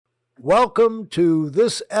Welcome to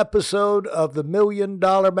this episode of the $1 Million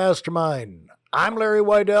Mastermind. I'm Larry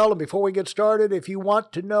Weidel, and before we get started, if you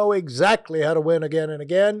want to know exactly how to win again and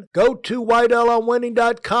again, go to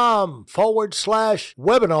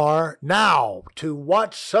weidelonwinning.com/webinar now to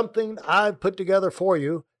watch something I've put together for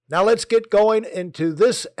you. Now let's get going into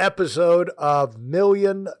this episode of $1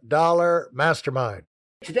 Million Mastermind.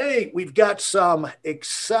 Today, we've got some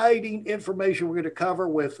exciting information we're going to cover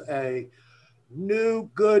with a new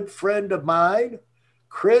good friend of mine,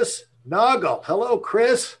 Chris Naugle. Hello,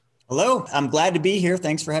 Chris. Hello, I'm glad to be here.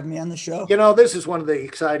 Thanks for having me on the show. You know, this is one of the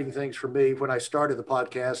exciting things for me. When I started the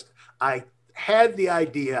podcast, I had the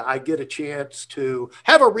idea I get a chance to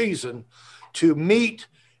have a reason to meet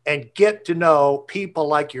and get to know people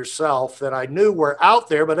like yourself that I knew were out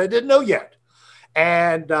there, but I didn't know yet.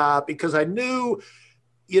 And because I knew,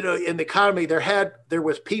 you know, in the economy, there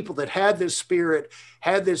was people that had this spirit,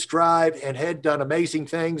 had this drive, and had done amazing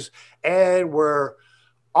things and were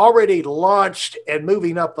already launched and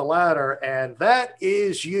moving up the ladder. And that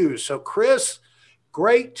is you. So Chris,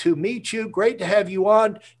 great to meet you. Great to have you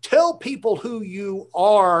on. Tell people who you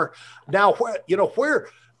are now, where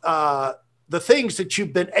the things that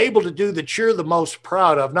you've been able to do that you're the most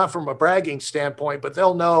proud of, not from a bragging standpoint, but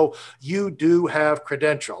they'll know you do have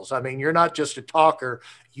credentials. I mean, you're not just a talker,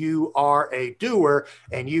 you are a doer,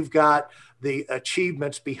 and you've got the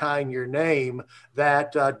achievements behind your name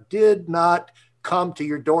that did not come to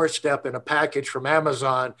your doorstep in a package from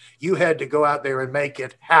Amazon. You had to go out there and make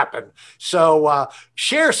it happen. So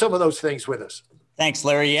share some of those things with us. Thanks,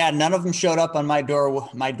 Larry. Yeah, none of them showed up on my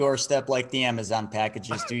doorstep like the Amazon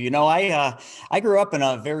packages do. You know, I grew up in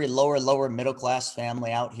a very lower middle class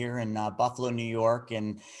family out here in Buffalo, New York,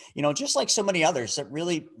 and you know, just like so many others, that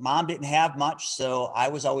really mom didn't have much, so I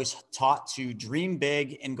was always taught to dream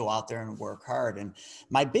big and go out there and work hard. And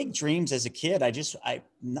my big dreams as a kid, I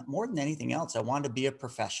more than anything else, I wanted to be a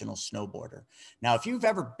professional snowboarder. Now, if you've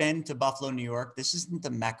ever been to Buffalo, New York, this isn't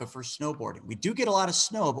the mecca for snowboarding. We do get a lot of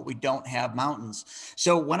snow, but we don't have mountains.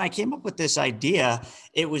 So when I came up with this idea,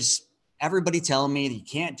 it was everybody telling me that you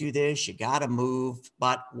can't do this, you got to move.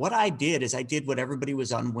 But what I did is I did what everybody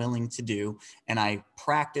was unwilling to do. And I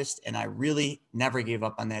practiced and I really never gave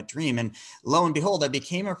up on that dream. And lo and behold, I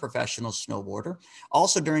became a professional snowboarder.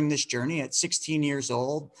 Also during this journey at 16 years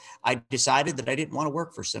old, I decided that I didn't want to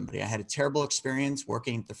work for somebody. I had a terrible experience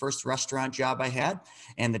working at the first restaurant job I had.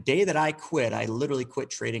 And the day that I quit, I literally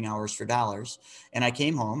quit trading hours for dollars. And I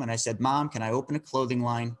came home and I said, Mom, can I open a clothing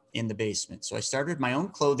line in the basement? So I started my own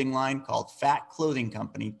clothing line called Fat Clothing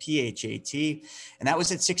Company, PHAT. And that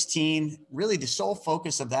was at 16. Really, the sole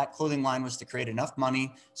focus of that clothing line was to create enough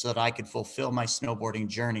money so that I could fulfill my snowboarding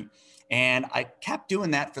journey. And I kept doing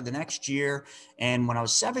that for the next year. And when I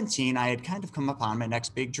was 17, I had kind of come upon my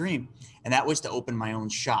next big dream. And that was to open my own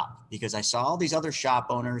shop because I saw all these other shop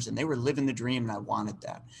owners and they were living the dream and I wanted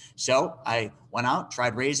that. So I went out,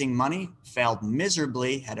 tried raising money, failed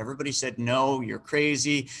miserably, had everybody said, no, you're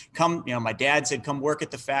crazy. Come, you know, my dad said, come work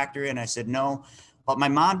at the factory. And I said, no. But my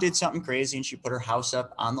mom did something crazy and she put her house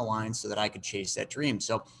up on the line so that I could chase that dream.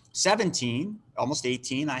 So 17, almost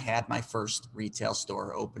 18, I had my first retail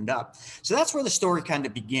store opened up. So that's where the story kind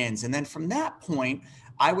of begins. And then from that point,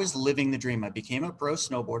 I was living the dream. I became a pro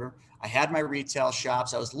snowboarder. I had my retail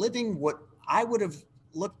shops. I was living what I would have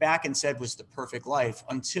looked back and said was the perfect life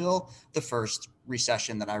until the first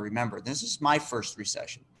recession that I remember. This is my first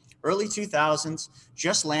recession. Early 2000s,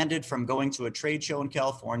 just landed from going to a trade show in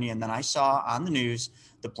California. And then I saw on the news,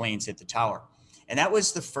 the planes hit the tower. And that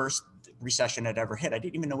was the first recession I'd ever hit. I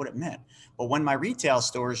didn't even know what it meant. But when my retail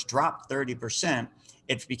stores dropped 30%,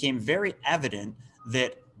 it became very evident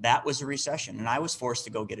that that was a recession. And I was forced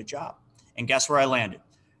to go get a job. And guess where I landed?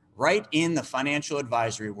 Right in the financial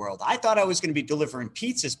advisory world. I thought I was going to be delivering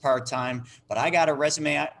pizzas part-time, but I got a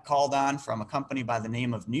resume called on from a company by the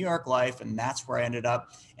name of New York Life, and that's where I ended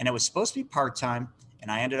up. And it was supposed to be part-time,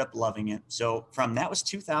 and I ended up loving it. So from that was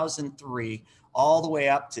 2003 all the way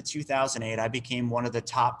up to 2008, I became one of the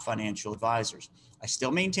top financial advisors. I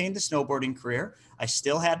still maintained the snowboarding career. I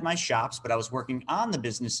still had my shops, but I was working on the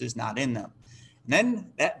businesses, not in them. And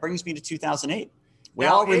then that brings me to 2008. We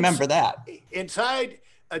all remember that. Inside,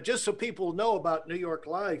 just so people know about New York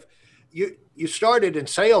Life, you started in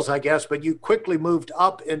sales, I guess, but you quickly moved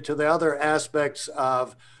up into the other aspects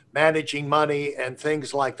of managing money and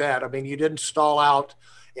things like that. I mean, you didn't stall out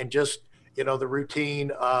in just, you know, the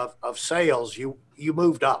routine of sales. You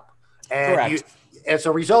moved up. And correct. As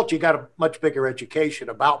a result, you got a much bigger education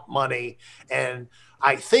about money. And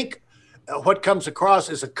I think what comes across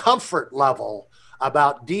is a comfort level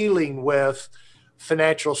about dealing with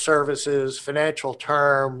financial services, financial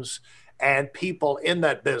terms, and people in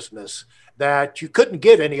that business that you couldn't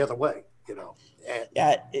get any other way, you know. And,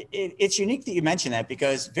 Yeah, it's unique that you mentioned that,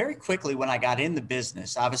 because very quickly when I got in the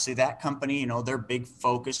business, obviously that company, you know, their big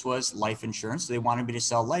focus was life insurance. They wanted me to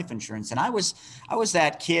sell life insurance. And I was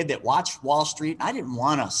that kid that watched Wall Street. And I didn't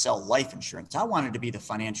want to sell life insurance. I wanted to be the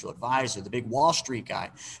financial advisor, the big Wall Street guy.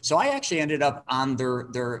 So I actually ended up on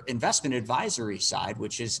their investment advisory side,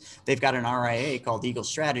 which is they've got an RIA called Eagle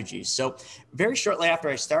Strategies. So very shortly after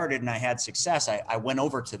I started and I had success, I went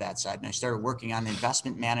over to that side and I started working on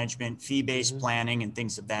investment management, fee-based planning, and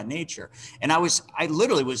things of that nature. And I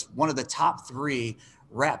literally was one of the top 3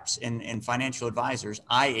 reps and financial advisors,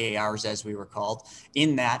 IARs as we were called,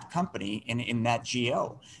 in that company, in that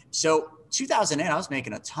GO. So 2008, I was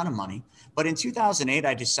making a ton of money. But in 2008,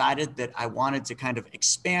 I decided that I wanted to kind of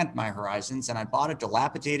expand my horizons, and I bought a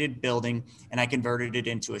dilapidated building and I converted it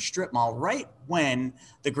into a strip mall right when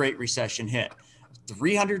the Great Recession hit.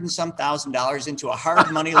 300 and some $1,000 into a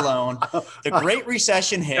hard money loan. The Great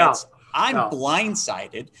Recession hits. yeah, I'm yeah,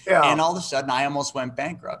 blindsided. yeah, And all of a sudden I almost went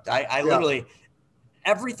bankrupt. I yeah, literally,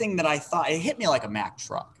 everything that I thought, it hit me like a Mack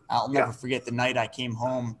truck. I'll never yeah. forget the night I came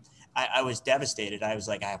home. I was devastated. I was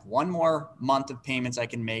like, I have one more month of payments I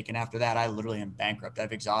can make. And after that, I literally am bankrupt.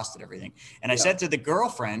 I've exhausted everything. And I Yeah. said to the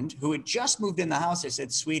girlfriend who had just moved in the house, I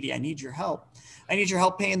said, sweetie, I need your help. I need your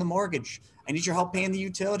help paying the mortgage. I need your help paying the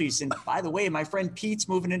utilities. And by the way, my friend Pete's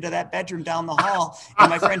moving into that bedroom down the hall. And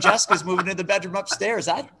my friend Jessica's moving into the bedroom upstairs.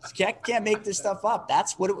 I can't make this stuff up.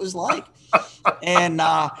 That's what it was like. And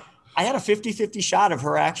I had a 50-50 shot of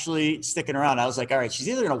her actually sticking around. I was like, all right, she's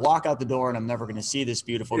either going to walk out the door and I'm never going to see this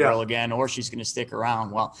beautiful Yeah. girl again, or she's going to stick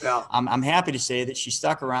around. Well, Yeah. I'm happy to say that she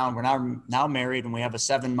stuck around. We're now married and we have a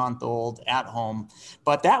 7-month-old at home.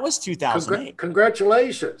 But that was 2008.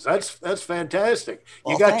 Congratulations. That's fantastic.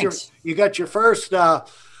 Well, thanks. You got your first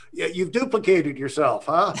you've duplicated yourself,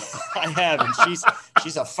 huh? I have, and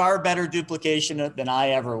she's a far better duplication than I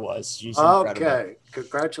ever was. She's incredible. Okay,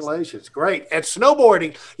 congratulations, great. And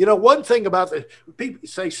snowboarding, you know, one thing about the people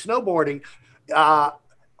say snowboarding.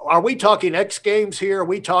 Are we talking X Games here? Are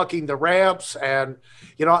we talking the ramps? And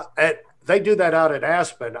you know, they do that out at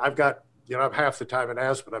Aspen. I'm half the time in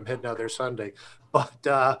Aspen. I'm heading out there Sunday, but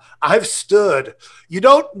I've stood. You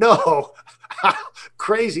don't know how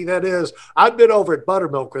crazy that is. I've been over at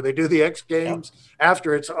Buttermilk where they do the X Games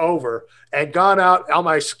after it's over, and gone out on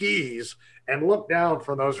my skis and looked down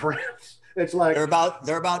from those ramps. It's like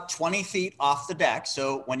they're about 20 feet off the deck.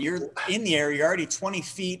 So when you're in the air, you're already 20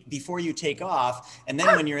 feet before you take off, and then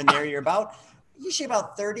when you're in the air, you're usually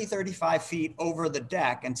about 30, 35 feet over the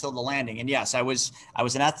deck until the landing. And yes, I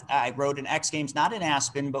rode in X Games, not in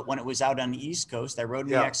Aspen, but when it was out on the East Coast, I rode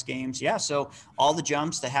in the X Games. Yeah. So all the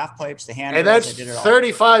jumps, the half pipes, the handrails, and that's I did it all.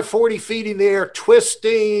 35, 40 feet in the air,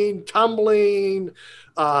 twisting, tumbling,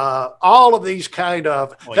 all of these kind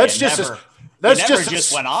of, Well, that's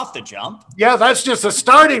just went off the jump. Yeah, that's just a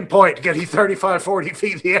starting point, getting 35, 40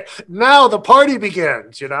 feet in the air. Now the party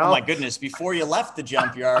begins, you know? Oh my goodness. Before you left the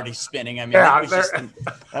jump, you're already spinning. I mean, Yeah,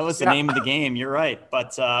 that was the name of the game. You're right.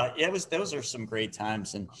 But those are some great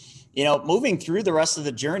times. And, you know, moving through the rest of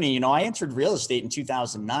the journey, you know, I entered real estate in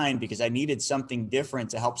 2009 because I needed something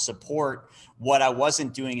different to help support what I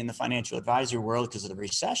wasn't doing in the financial advisory world because of the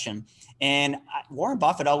recession. And Warren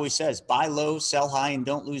Buffett always says, buy low, sell high, and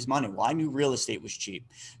don't lose money. Well, I knew real estate was cheap.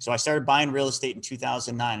 So I started buying real estate in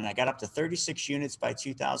 2009, and I got up to 36 units by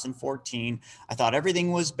 2014. I thought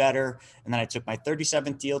everything was better. And then I took my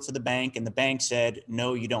 37th deal to the bank, and the bank said,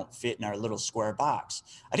 no, you don't fit in our little square box.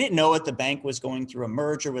 I didn't know it. The bank was going through a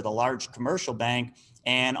merger with a large commercial bank.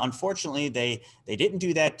 And unfortunately, they didn't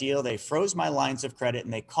do that deal. They froze my lines of credit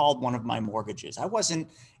and they called one of my mortgages. I wasn't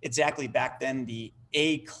exactly back then the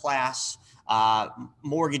A-class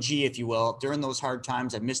mortgagee, if you will. During those hard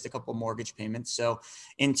times, I missed a couple of mortgage payments. So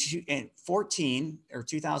in 2014,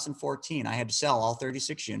 I had to sell all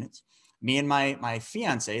 36 units. Me and my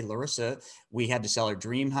fiance, Larissa, we had to sell our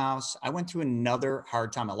dream house. I went through another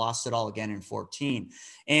hard time. I lost it all again in 14.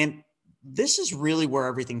 And this is really where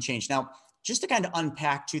everything changed. Now, just to kind of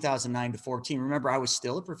unpack 2009 to 14, remember, I was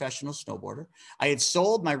still a professional snowboarder. I had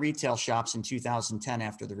sold my retail shops in 2010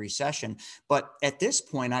 after the recession. But at this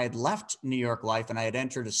point, I had left New York life and I had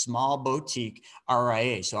entered a small boutique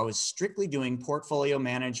RIA. So I was strictly doing portfolio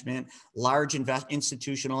management, large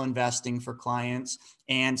institutional investing for clients,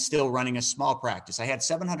 and still running a small practice. I had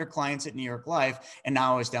 700 clients at New York Life, and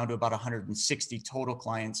now I was down to about 160 total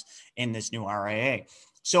clients in this new RIA.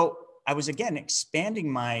 So I was, again,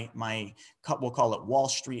 expanding my, we'll call it Wall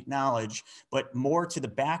Street knowledge, but more to the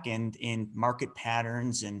back end in market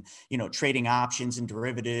patterns and, you know, trading options and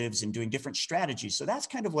derivatives and doing different strategies. So that's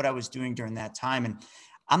kind of what I was doing during that time. And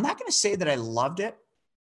I'm not going to say that I loved it,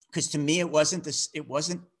 because to me, it wasn't,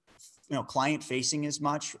 client facing as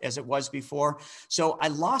much as it was before. So I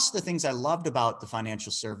lost the things I loved about the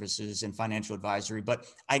financial services and financial advisory, but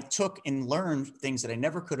I took and learned things that I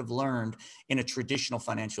never could have learned in a traditional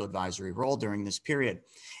financial advisory role during this period.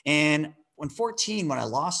 And when I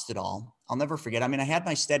lost it all, I'll never forget. I mean, I had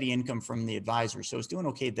my steady income from the advisory, so I was doing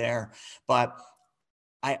okay there, but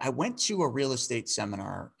I went to a real estate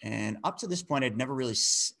seminar, and up to this point, I'd never really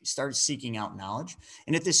started seeking out knowledge.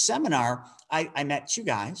 And at this seminar, I met two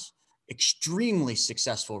guys, extremely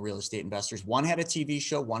successful real estate investors. One had a TV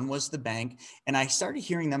show, one was the bank. And I started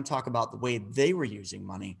hearing them talk about the way they were using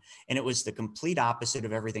money. And it was the complete opposite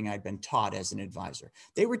of everything I'd been taught as an advisor.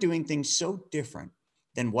 They were doing things so different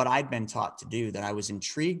than what I'd been taught to do that I was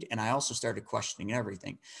intrigued, and I also started questioning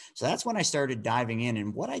everything. So that's when I started diving in.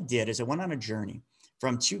 And what I did is I went on a journey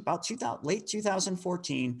from late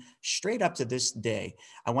 2014 straight up to this day.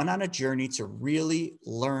 I went on a journey to really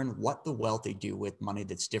learn what the wealthy do with money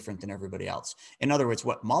that's different than everybody else. In other words,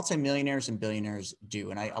 what multimillionaires and billionaires do.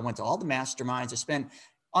 And I went to all the masterminds. I spent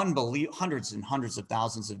hundreds and hundreds of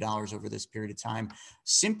thousands of dollars over this period of time,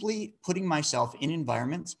 simply putting myself in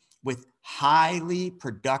environments with highly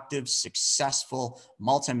productive, successful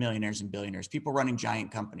multimillionaires and billionaires, people running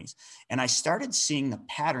giant companies. And I started seeing the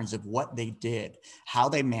patterns of what they did, how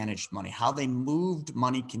they managed money, how they moved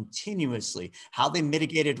money continuously, how they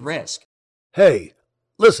mitigated risk. Hey,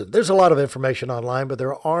 listen, there's a lot of information online, but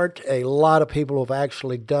there aren't a lot of people who have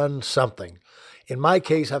actually done something. In my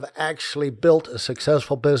case, I've actually built a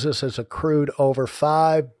successful business that's accrued over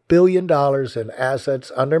 $5 billion in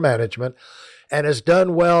assets under management, and has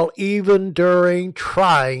done well even during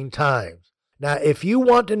trying times. Now, if you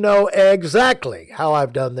want to know exactly how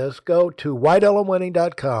I've done this, go to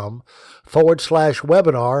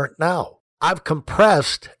whiteelmwinning.com/webinar now. I've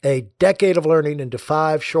compressed a decade of learning into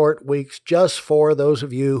 5 short weeks just for those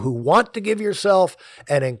of you who want to give yourself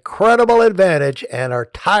an incredible advantage and are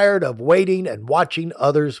tired of waiting and watching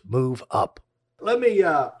others move up. Let me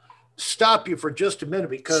stop you for just a minute,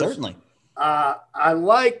 because certainly. I'd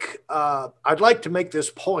like to make this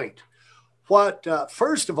point.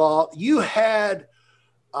 First of all, you had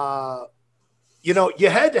to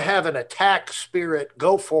have an attack spirit,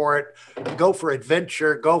 go for it, go for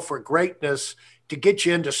adventure, go for greatness to get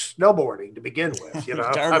you into snowboarding to begin with,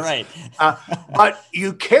 Darn right. But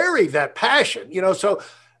you carry that passion, so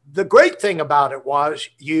the great thing about it was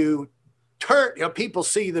people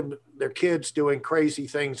see their kids doing crazy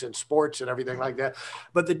things in sports and everything like that.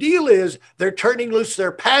 But the deal is they're turning loose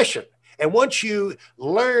their passion. And once you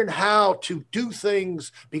learn how to do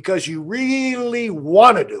things because you really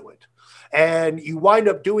want to do it, and you wind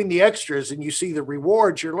up doing the extras and you see the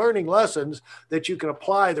rewards, you're learning lessons that you can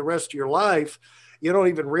apply the rest of your life. You don't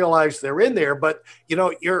even realize they're in there, but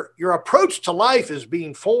your approach to life is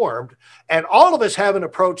being formed, and all of us have an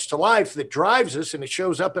approach to life that drives us, and it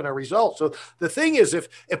shows up in our results. So the thing is, if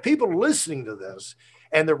people are listening to this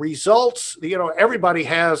and the results, everybody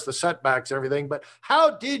has the setbacks and everything, but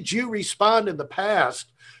how did you respond in the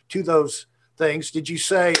past to those things? Did you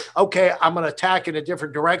say, okay, I'm going to attack in a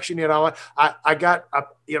different direction? I got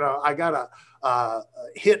a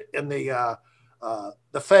hit in the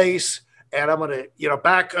face, and I'm going to,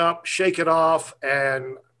 back up, shake it off,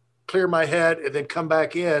 and clear my head, and then come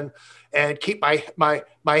back in and keep my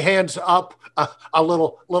hands up a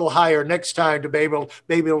little higher next time to be able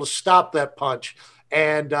to stop that punch,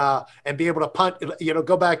 and be able to punt,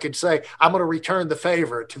 go back and say, I'm going to return the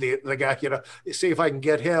favor to the guy, see if I can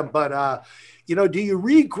get him. But, do you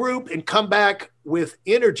regroup and come back with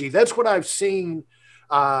energy? That's what I've seen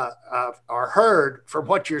or heard from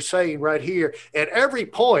what you're saying right here. At every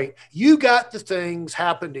point, you got the things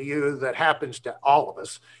happen to you that happens to all of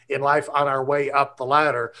us in life on our way up the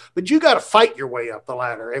ladder, but you got to fight your way up the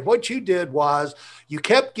ladder. And what you did was you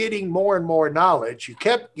kept getting more and more knowledge. You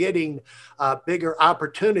kept getting bigger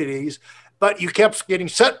opportunities, but you kept getting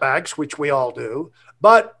setbacks, which we all do.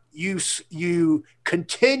 But you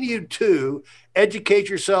continued to educate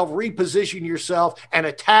yourself, reposition yourself, and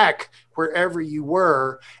attack wherever you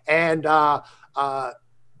were. And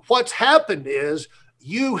what's happened is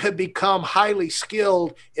you have become highly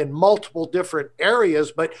skilled in multiple different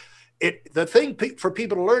areas. But the thing for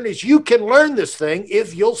people to learn is you can learn this thing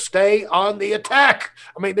if you'll stay on the attack.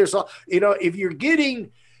 I mean, if you're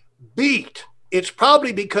getting beat, it's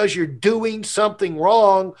probably because you're doing something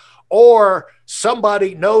wrong, or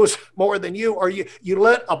somebody knows more than you, or you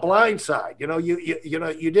let a blind side. You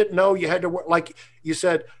didn't know you had to work. Like you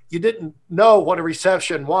said, you didn't know what a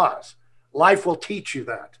recession was. Life will teach you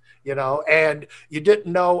that, and you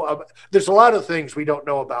didn't know. There's a lot of things we don't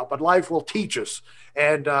know about, but life will teach us.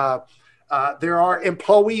 And there are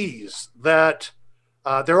employees that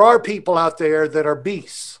there are people out there that are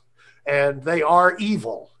beasts, and they are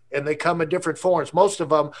evil, and they come in different forms. Most of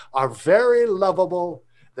them are very lovable.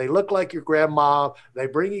 They look like your grandma. They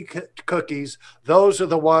bring you cookies. Those are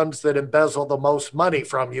the ones that embezzle the most money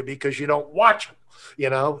from you because you don't watch them, you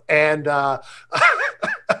know. And the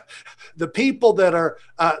people that are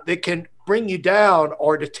that can bring you down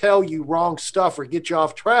or to tell you wrong stuff or get you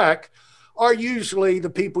off track are usually the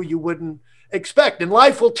people you wouldn't expect. And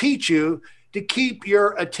life will teach you to keep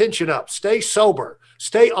your attention up, stay sober,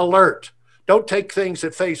 stay alert. Don't take things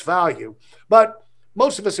at face value. But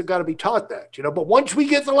most of us have got to be taught that, you know. But once we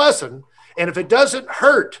get the lesson, and if it doesn't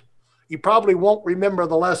hurt, you probably won't remember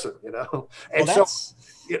the lesson, you know. And well,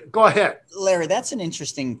 so, go ahead, Larry. That's an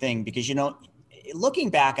interesting thing because, you know, looking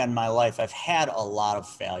back on my life, I've had a lot of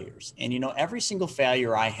failures, and, you know, every single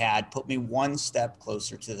failure I had put me one step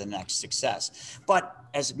closer to the next success. But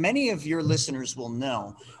as many of your listeners will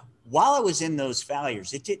know, while I was in those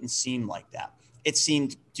failures, it didn't seem like that. It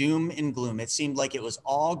seemed doom and gloom. It seemed like it was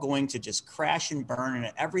all going to just crash and burn.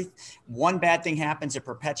 And every one bad thing happens, it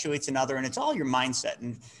perpetuates another. And it's all your mindset.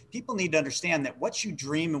 And people need to understand that what you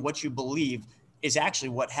dream and what you believe is actually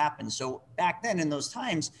what happens. So back then in those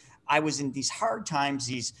times, I was in these hard times.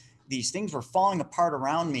 These things were falling apart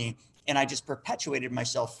around me. And I just perpetuated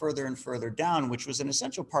myself further and further down, which was an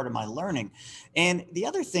essential part of my learning. And the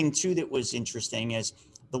other thing, too, that was interesting is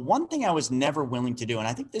the one thing I was never willing to do, and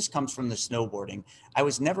I think this comes from the snowboarding, I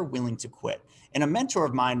was never willing to quit. And a mentor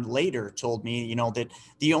of mine later told me, you know, that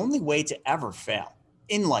the only way to ever fail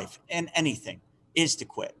in life and anything is to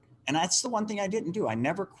quit. And that's the one thing I didn't do. I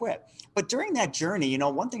never quit. But during that journey, you know,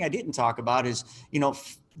 one thing I didn't talk about is, you know,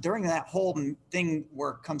 during that whole thing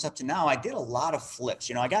where it comes up to now, I did a lot of flips.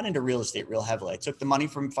 You know, I got into real estate real heavily. I took the money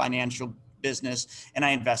from financial business and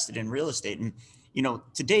I invested in real estate. And you know,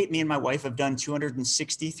 to date, me and my wife have done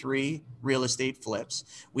 263 real estate flips.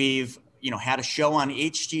 We've, you know, had a show on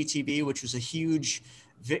Hgtv, which was a huge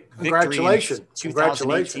victory in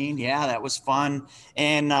 2018. Yeah, that was fun.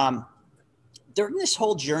 And during this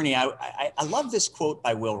whole journey, I love this quote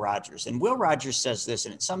by Will Rogers. And Will Rogers says this,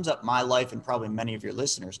 and it sums up my life and probably many of your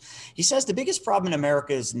listeners. He says, the biggest problem in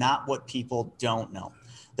America is not what people don't know.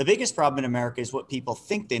 The biggest problem in America is what people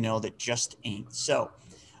think they know that just ain't so.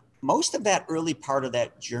 Most of that early part of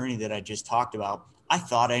that journey that I just talked about, I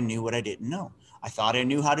thought I knew what I didn't know. I thought I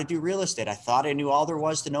knew how to do real estate. I thought I knew all there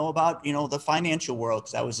was to know about, you know, the financial world,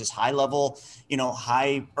 because I was this high level, you know,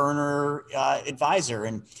 high earner advisor.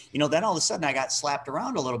 And, you know, then all of a sudden I got slapped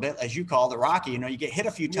around a little bit, as you call the Rocky. You know, you get hit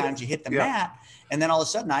a few times, you hit the mat. And then all of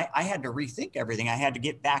a sudden I had to rethink everything. I had to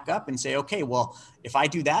get back up and say, okay, well, if I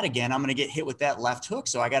do that again, I'm going to get hit with that left hook.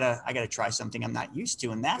 So I gotta try something I'm not used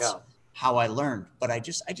to. And that's how I learned, but I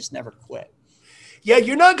just never quit. Yeah,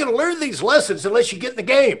 you're not going to learn these lessons unless you get in the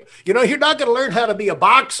game. You know, you're not going to learn how to be a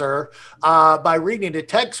boxer by reading a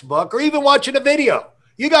textbook or even watching a video.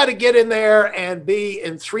 You got to get in there and be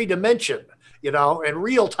in 3-dimension, you know, in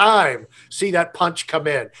real time, see that punch come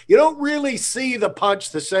in. You don't really see the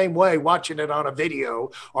punch the same way watching it on a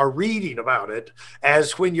video or reading about it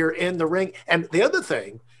as when you're in the ring. And the other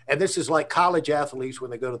thing, and this is like college athletes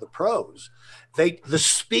when they go to the pros, the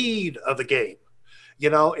speed of the game, you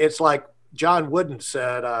know, it's like John Wooden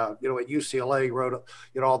said, you know, at UCLA, he wrote,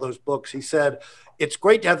 you know, all those books. He said, it's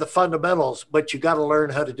great to have the fundamentals, but you got to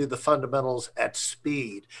learn how to do the fundamentals at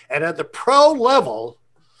speed. And at the pro level,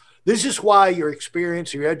 this is why your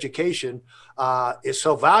experience, your education is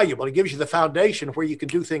so valuable. It gives you the foundation where you can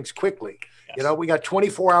do things quickly. Yes. You know, we got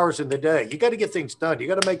 24 hours in the day. You got to get things done. You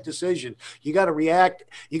got to make decisions. You got to react.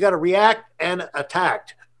 You got to react and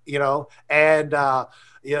attack. You know, and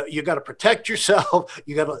you got to protect yourself.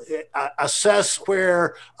 You got to assess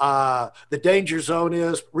where the danger zone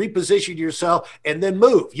is, reposition yourself, and then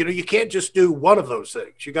move. You know, you can't just do one of those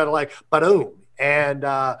things. You got to like, boom. And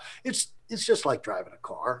it's just like driving a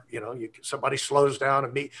car. You know, somebody slows down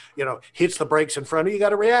and hits the brakes in front of you. You got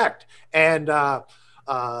to react. And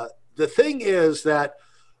the thing is that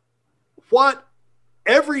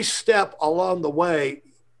every step along the way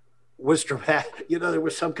was dramatic. You know, there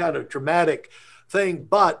was some kind of dramatic thing,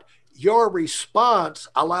 but your response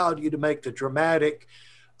allowed you to make the dramatic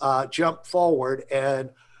jump forward. And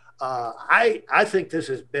I think this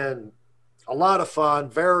has been a lot of fun,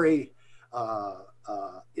 very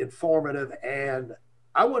informative. And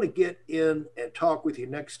I want to get in and talk with you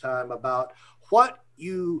next time about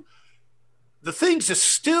the things that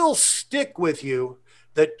still stick with you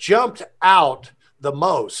that jumped out the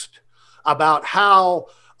most about how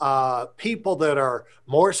people that are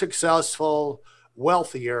more successful,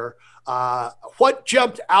 wealthier, what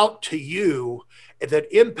jumped out to you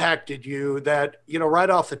that impacted you that, right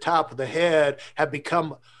off the top of the head have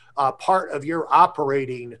become part of your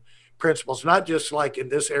operating principles, not just like in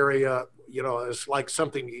this area, it's like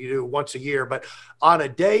something you do once a year, but on a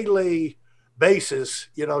daily basis,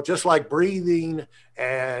 just like breathing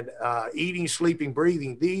and eating, sleeping,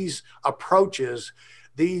 breathing, these approaches,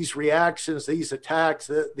 these reactions, these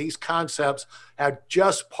attacks, these concepts have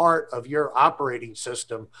just part of your operating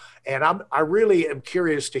system. And I really am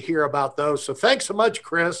curious to hear about those. So thanks so much,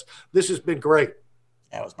 Chris. This has been great.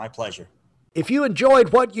 That was my pleasure. If you enjoyed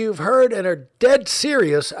what you've heard and are dead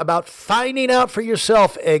serious about finding out for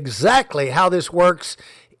yourself exactly how this works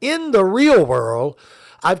in the real world,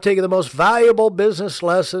 I've taken the most valuable business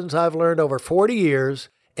lessons I've learned over 40 years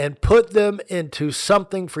and put them into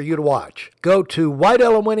something for you to watch. Go to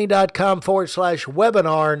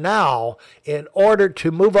whiteelementwinning.com/webinar now in order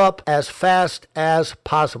to move up as fast as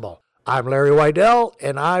possible. I'm Larry Weidel,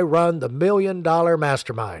 and I run the $1 Million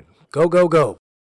Mastermind. Go, go, go.